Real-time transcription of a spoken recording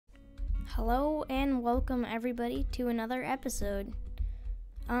Hello and welcome everybody to another episode.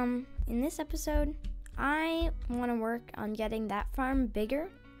 In this episode, I want to work on getting that farm bigger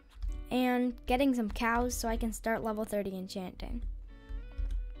and getting some cows so I can start level 30 enchanting.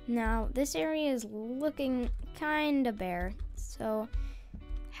 Now, this area is looking kinda bare, so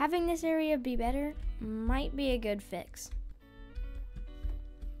having this area be better might be a good fix.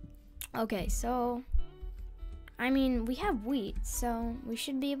 Okay, so we have wheat, so we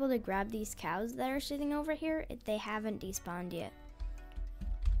should be able to grab these cows that are sitting over here if they haven't despawned yet.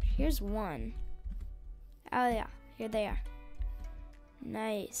 Here's one. Oh yeah, here they are.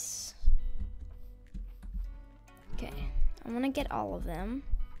 Nice. Okay, I want to get all of them.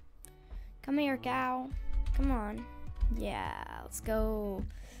 Come here, cow. Come on. Yeah, let's go.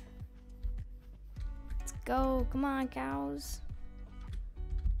 Let's go. Come on, cows.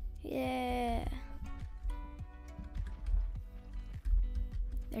 Yeah.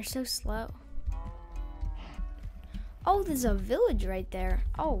 They're so slow. Oh, there's a village right there.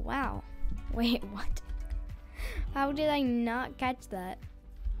 Oh, wow. Wait, what? How did I not catch that?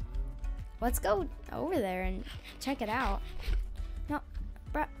 Let's go over there and check it out. No,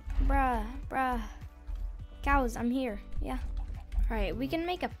 bruh. Cows, I'm here. Yeah. Alright, we can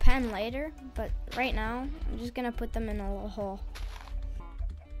make a pen later, but right now, I'm just gonna put them in a little hole.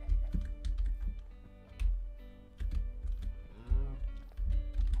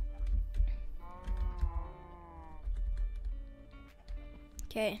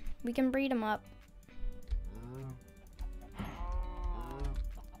 Okay, we can breed them up.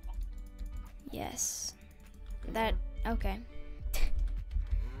 Yes. Okay.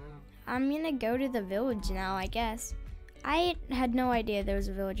 I'm gonna go to the village now, I guess. I had no idea there was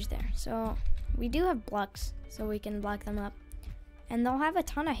a village there. So, we do have blocks, so we can block them up. And they'll have a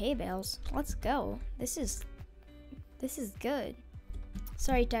ton of hay bales. Let's go. This is good.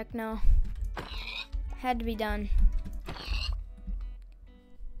 Sorry, Techno. Had to be done.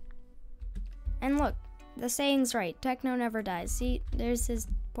 And look, the saying's right. Techno never dies. See, there's his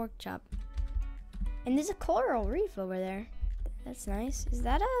pork chop. And there's a coral reef over there. That's nice. Is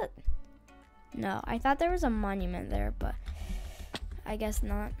that a... No, I thought there was a monument there, but I guess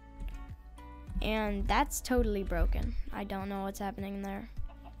not. And that's totally broken. I don't know what's happening there.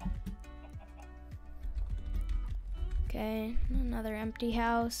 Okay, another empty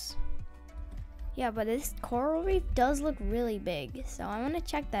house. Yeah, but this coral reef does look really big, so I want to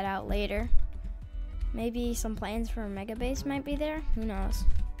check that out later. Maybe some plans for a mega base might be there. Who knows?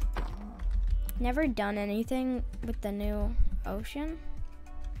 Never done anything with the new ocean.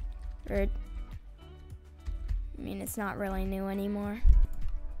 Or, it's not really new anymore.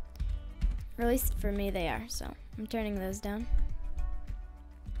 Or at least for me they are, so I'm turning those down.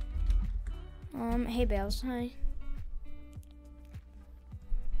 Hay bales, hi.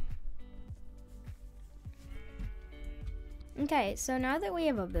 Okay, so now that we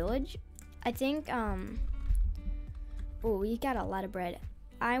have a village, I think, oh, we got a lot of bread.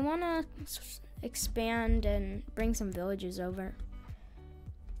 I want to expand and bring some villages over.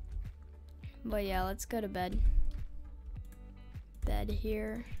 But yeah, let's go to bed. Bed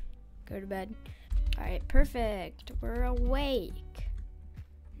here. Go to bed. Alright, perfect. We're awake.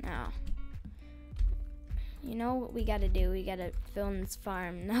 Now, you know what we gotta do? We gotta fill in this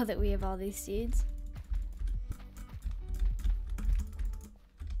farm now that we have all these seeds.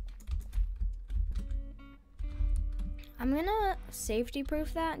 I'm gonna safety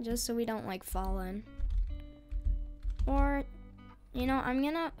proof that just so we don't like fall in. Or, I'm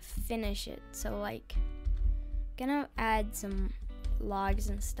gonna finish it. So like, gonna add some logs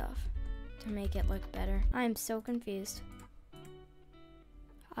and stuff to make it look better. I'm so confused.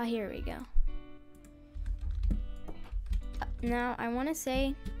 Here we go. Now I wanna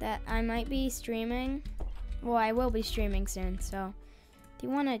say that I might be streaming. Well, I will be streaming soon. So if you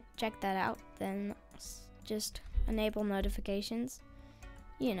wanna check that out, then just enable notifications,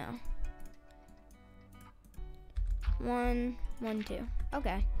 1, 1, 2.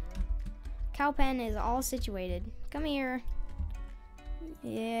 Okay. Cow pen is all situated. Come here.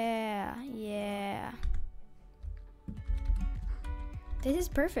 Yeah. This is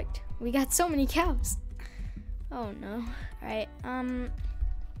perfect. We got so many cows. Oh no. Alright, I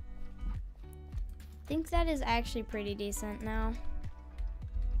think that is actually pretty decent now.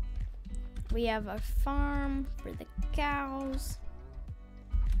 We have a farm for the cows.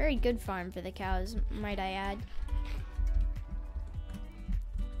 Very good farm for the cows, might I add.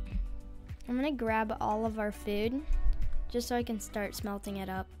 I'm gonna grab all of our food just so I can start smelting it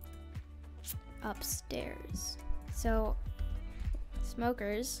up upstairs. So,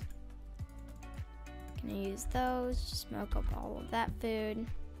 smokers. Gonna use those to smoke up all of that food.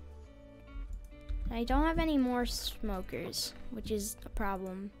 I don't have any more smokers, which is a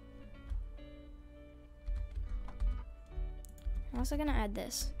problem. I'm also gonna add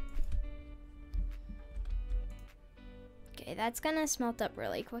this. Okay, that's gonna smelt up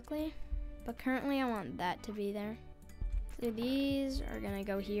really quickly, but currently I want that to be there. So these are gonna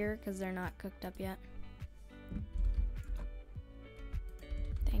go here because they're not cooked up yet.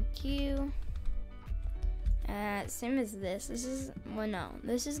 Thank you. Same as this. This is, well, no,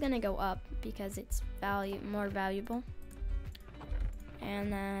 this is gonna go up because it's more valuable.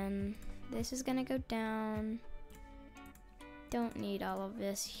 And then this is gonna go down. Don't need all of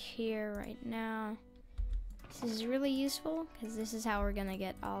this here right now. This is really useful because this is how we're gonna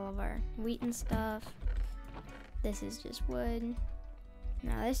get all of our wheat and stuff. This is just wood.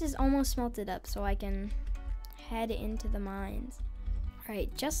 Now this is almost smelted up, so I can head into the mines.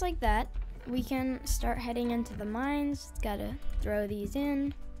 Alright, just like that, we can start heading into the mines. Gotta throw these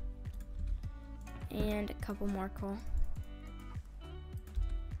in. And a couple more coal.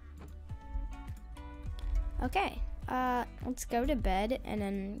 Okay, let's go to bed and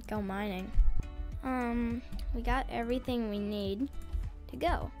then go mining. We got everything we need to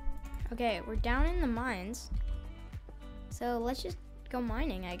go. Okay, we're down in the mines. So let's just go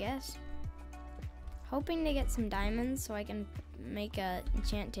mining, I guess. Hoping to get some diamonds so I can make a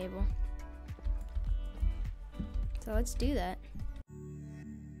enchant table. So let's do that.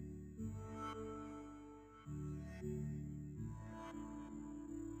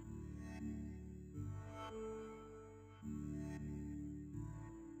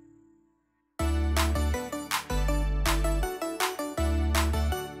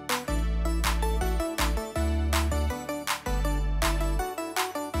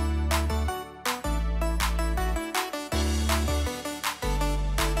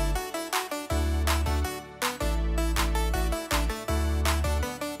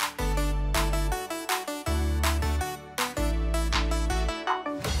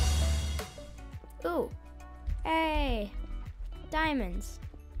 Ooh, hey, diamonds.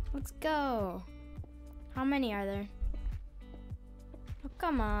 Let's go. How many are there? Oh,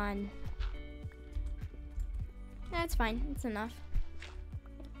 come on. That's fine, it's enough.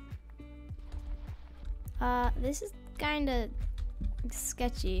 This is kinda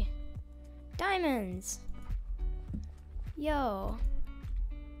sketchy. Diamonds. Yo.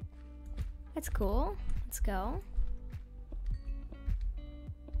 That's cool. Let's go.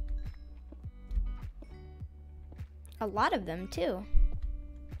 A lot of them too.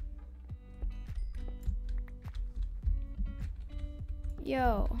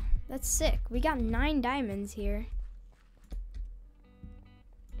 Yo, that's sick. We got 9 diamonds here.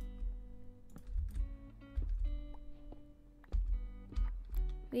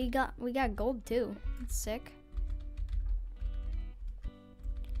 We got gold too. That's sick.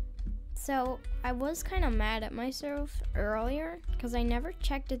 So I was kind of mad at myself earlier because I never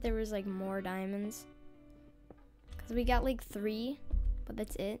checked if there was like more diamonds. Cause we got like 3, but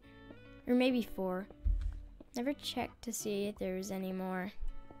that's it, or maybe 4. Never checked to see if there was any more,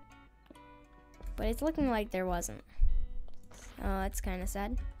 but it's looking like there wasn't. Oh, that's kind of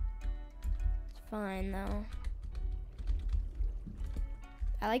sad. It's fine though.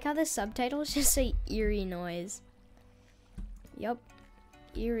 I like how the subtitles just say eerie noise. Yup,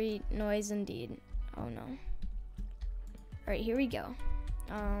 eerie noise indeed. Oh no. Alright, here we go.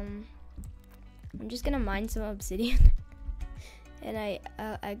 I'm just gonna mine some obsidian. And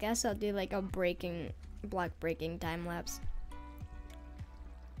I guess I'll do like a block breaking time lapse.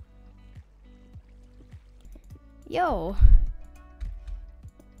 Yo,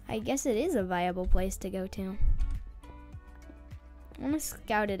 I guess it is a viable place to go to. I want to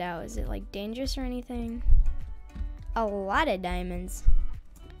scout it out. Is it like dangerous or anything? A lot of diamonds.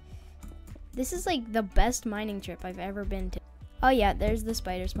 This is like the best mining trip I've ever been to. Oh yeah, there's the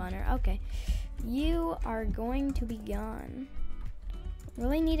spider spawner. Okay, you are going to be gone.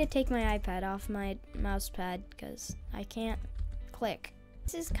 Really need to take my iPad off my mouse pad because I can't click.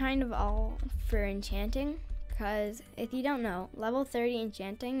 This is kind of all for enchanting, because if you don't know, level 30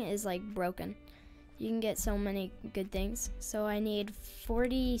 enchanting is like broken. You can get so many good things. So I need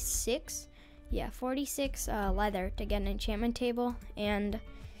 46 leather to get an enchantment table, and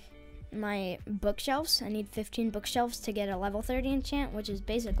my bookshelves. I need 15 bookshelves to get a level 30 enchant, which is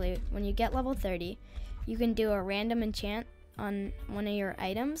basically when you get level 30, you can do a random enchant on one of your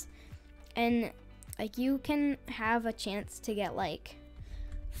items, and like you can have a chance to get like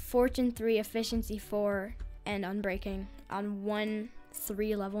Fortune 3, Efficiency 4, and Unbreaking on one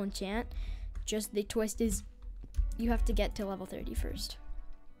 3 level enchant. Just the twist is you have to get to level 30 first.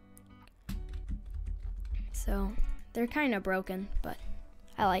 So they're kind of broken, but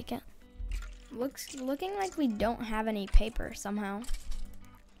I like it. looking like we don't have any paper somehow.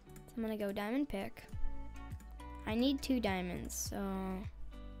 So I'm gonna go diamond pick. I need 2 diamonds, so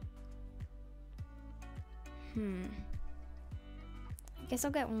I guess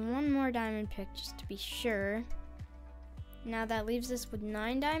I'll get 1 more diamond pick just to be sure. Now that leaves us with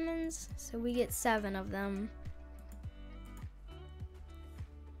 9 diamonds, so we get 7 of them.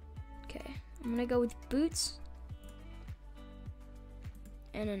 Okay, I'm gonna go with boots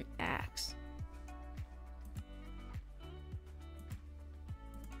and an axe.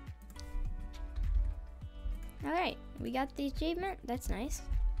 Alright, we got the achievement. That's nice.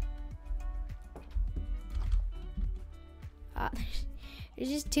 There's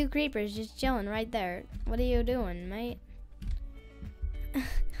just 2 creepers just chilling right there. What are you doing, mate?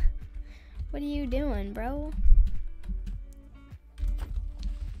 What are you doing, bro?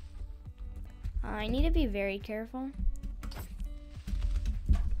 I need to be very careful.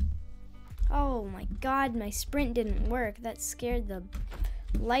 Oh my god, my sprint didn't work. That scared the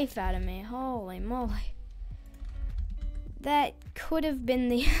life out of me. Holy moly. That could have been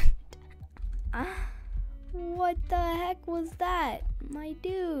the end. What the heck was that? My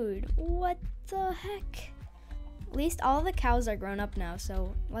dude, what the heck? At least all the cows are grown up now,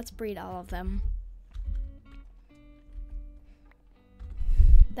 so let's breed all of them.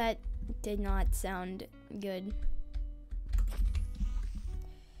 That did not sound good.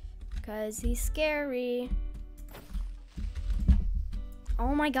 Because he's scary.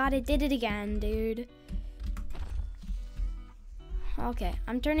 Oh my god, it did it again, dude. Okay,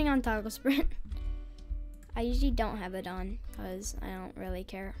 I'm turning on toggle sprint. I usually don't have it on because I don't really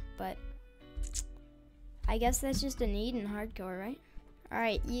care, but I guess that's just a need in hardcore, right?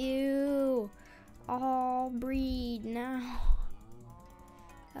 Alright, you all breed now.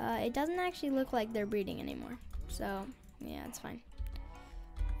 It doesn't actually look like they're breeding anymore, so yeah, it's fine.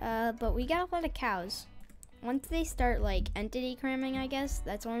 But we got a lot of cows. Once they start like entity cramming, I guess,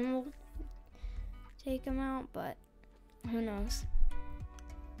 that's when we'll take them out, but who knows.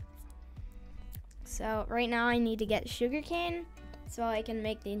 So right now I need to get sugarcane so I can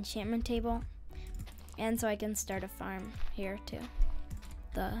make the enchantment table and so I can start a farm here too.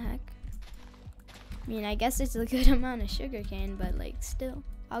 The heck? I mean, I guess it's a good amount of sugarcane, but like still,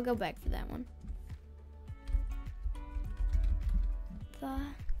 I'll go back for that one.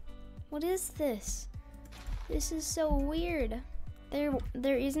 What is this? This is so weird.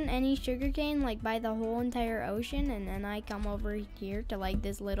 There isn't any sugarcane like by the whole entire ocean, and then I come over here to like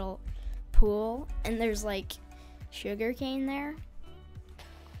this little pool and there's like sugarcane there.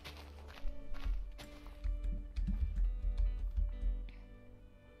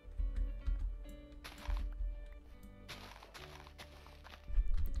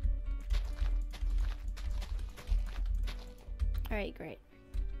 All right, great.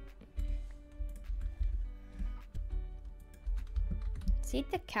 See if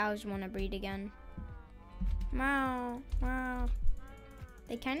the cows want to breed again. Meow, meow.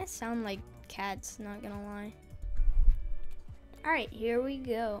 They kind of sound like cats, not gonna lie. Alright, here we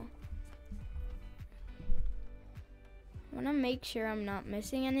go. I want to make sure I'm not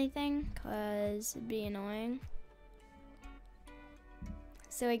missing anything, because it'd be annoying.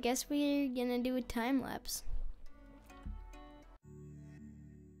 So I guess we're gonna do a time lapse.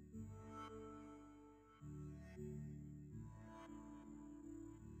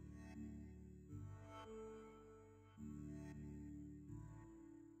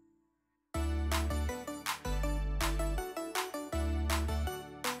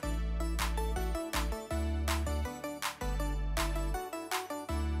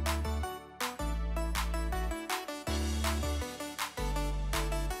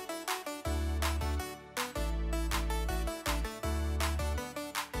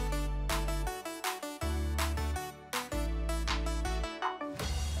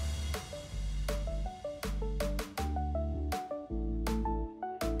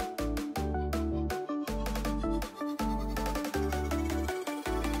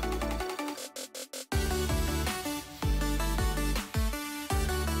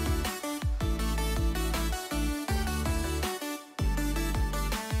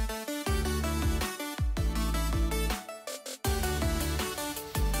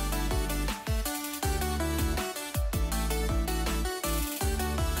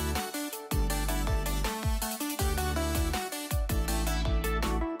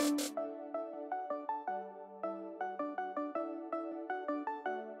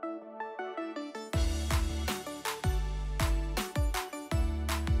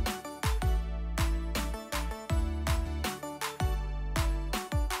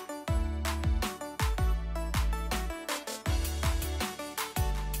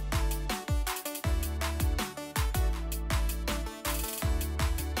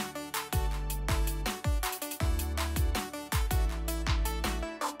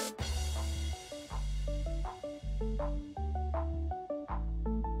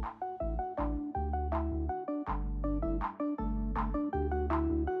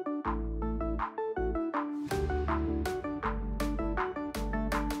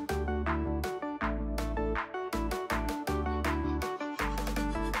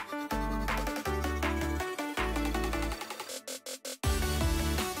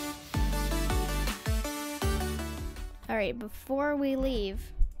 Alright, before we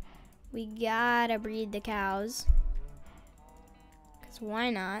leave, we gotta breed the cows. Because why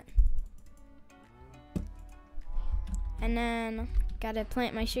not? And then, gotta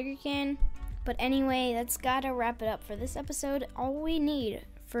plant my sugarcane. But anyway, that's gotta wrap it up for this episode. All we need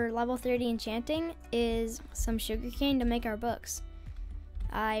for level 30 enchanting is some sugarcane to make our books.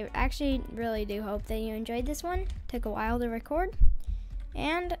 I actually really do hope that you enjoyed this one. Took a while to record.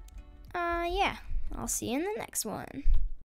 And, yeah, I'll see you in the next one.